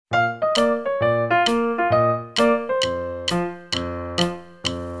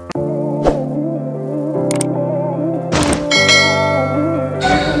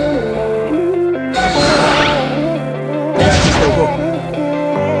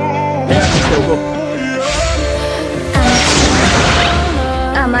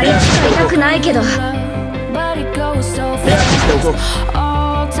あまり使いたくないけど。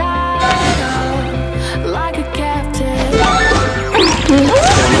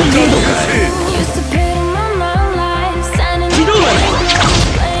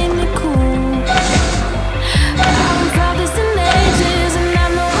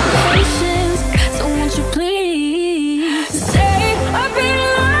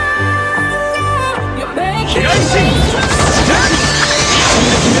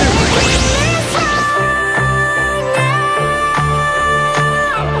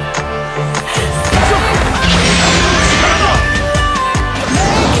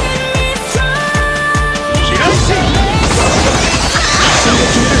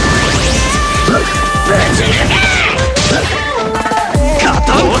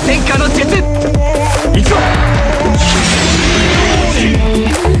戦火の術、いくぞ。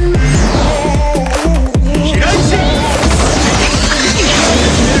平石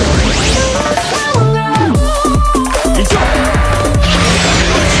いくぞ。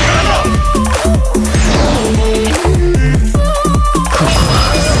ここは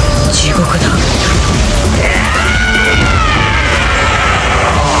地獄だ。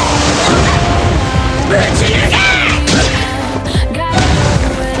ぶち抜け。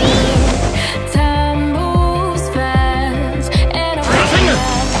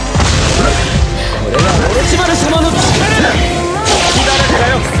しばる様の力だ。気だらけだ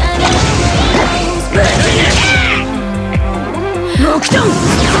よ。6段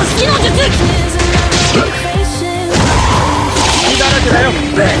サスキの術。気だらけだよ。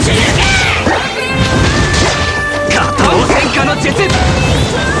ガタオ戦火の術。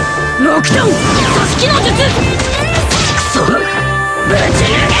6段サスキの術。クソぶち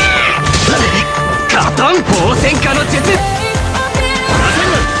抜け。ガタン放戦火の術。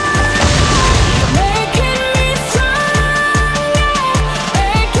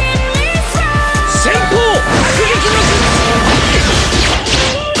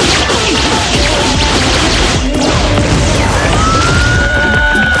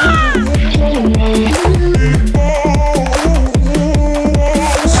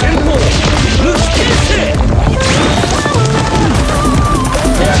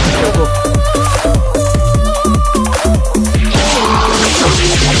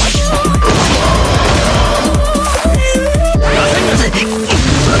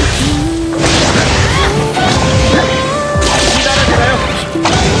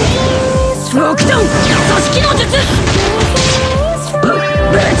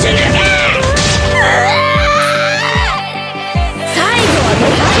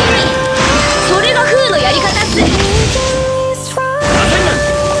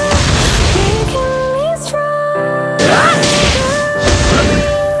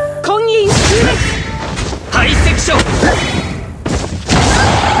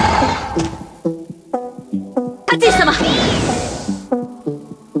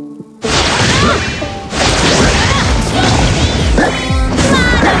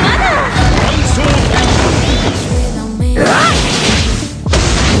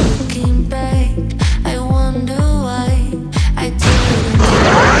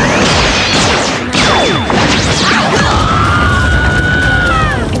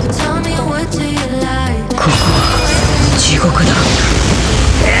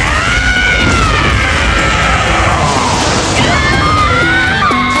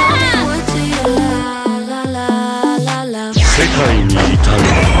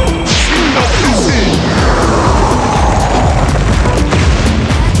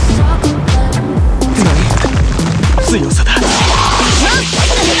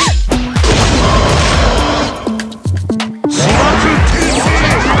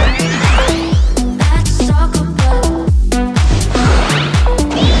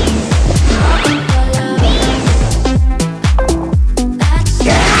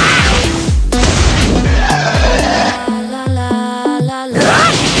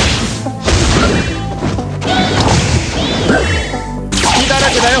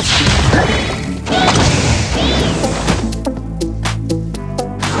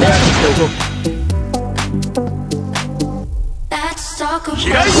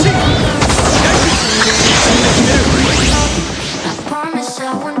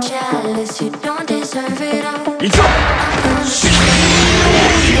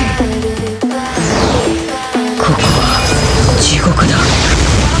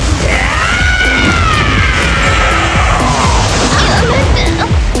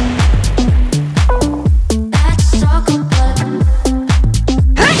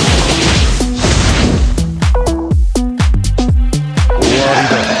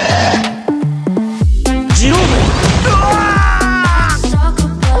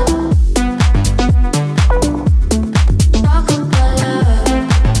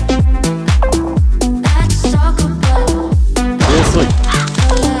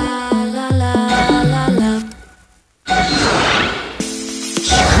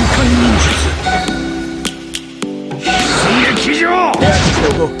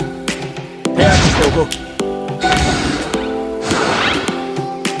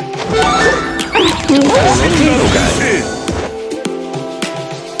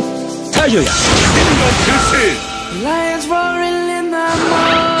太陽や Lions roaring in the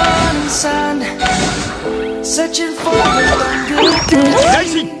morning sun, searching for the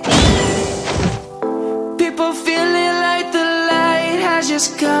people feeling like the light has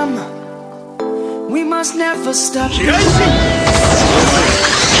just come. We must never stop. Birds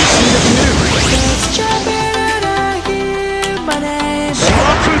jumping and I hear my name.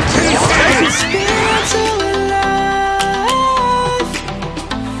 Spirits are alive.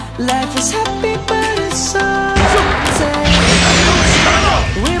 Life is happy but it's so sad.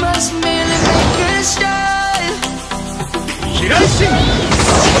 We must merely make a start.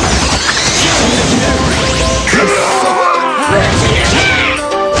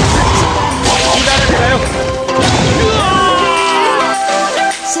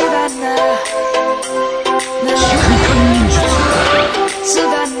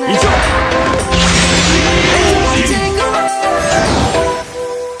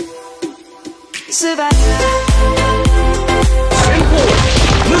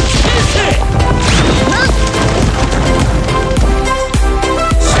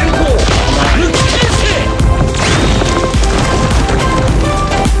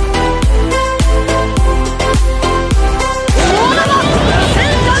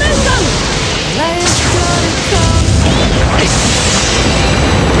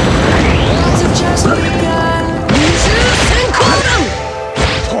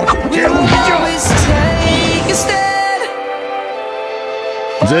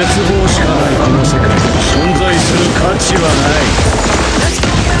絶望しかないこの世界に存在する価値はない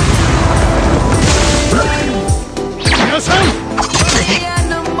皆さんこ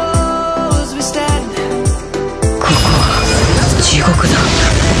こは地獄だ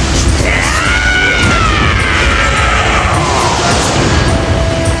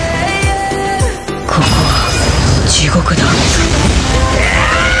ここは地獄だ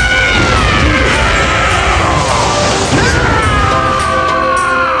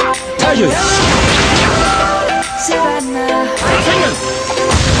太陽や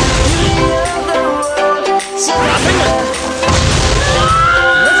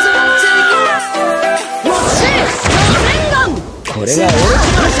これが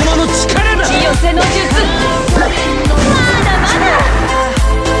俺様の力だ清瀬の術まだまだ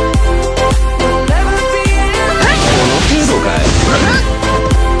この程度かい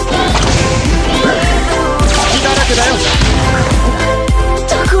隙だらけだよ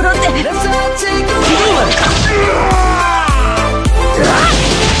ところでどうなるか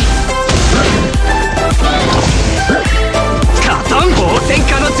カトン防戦家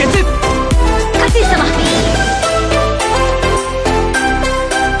の術カシ様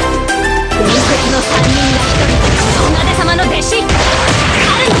伝説の3人が1人ソナデ様の弟子春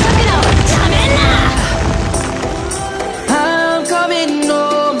の桜をためんな I'm coming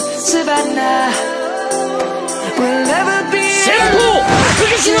home Savannah We'll never be 先方迫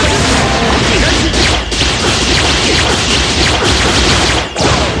撃の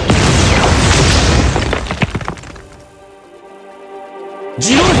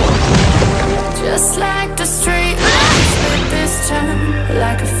ジロー Just like the street lights with this turn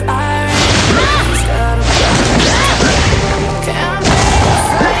like a fire start a can't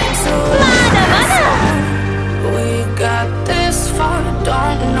fight so we got this far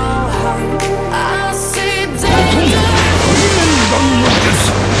don't know how I see danger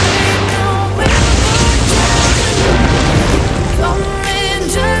coming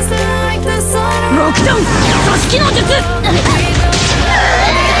just like the sun ロックダウン組織の術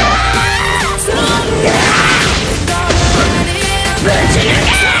ぶち抜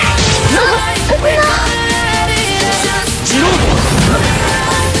けジロー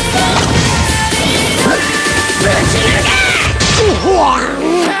ぶち抜け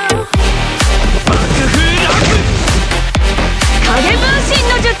爆風ラブ影分身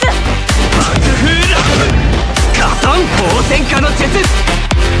の術爆風ラブカタン防戦家の術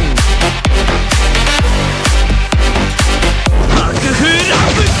爆風ラ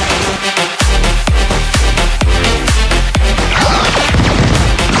ブ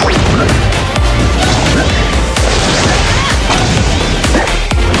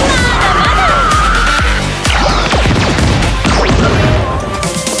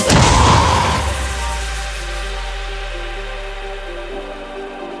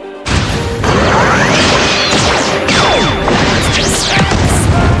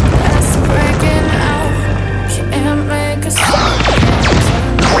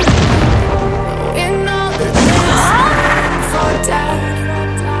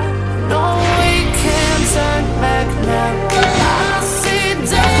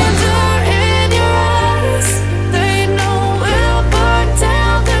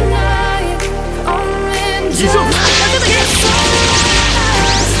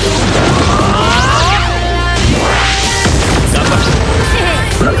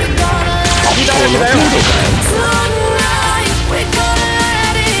けだよ。 Tonight we're gonna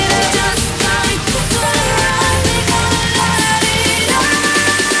let it out just like tonight we're gonna let it out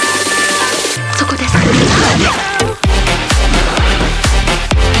そこです。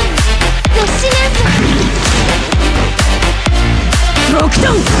突進です。ロックダ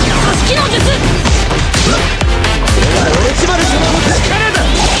ウン刺し機能術。これはロチマル様の力だ。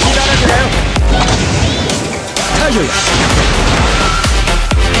火だらけだよ。太陽や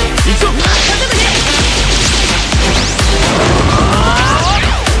行くぞ。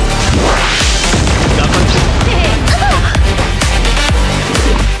頑張って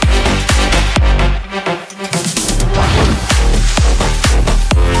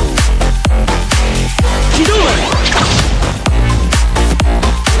起動は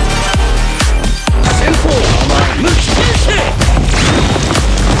先方無期転生。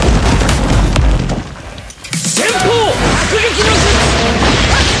先方迫撃の術。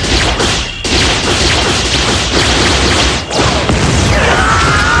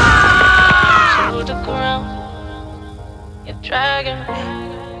Dragon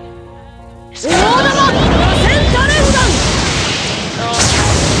大玉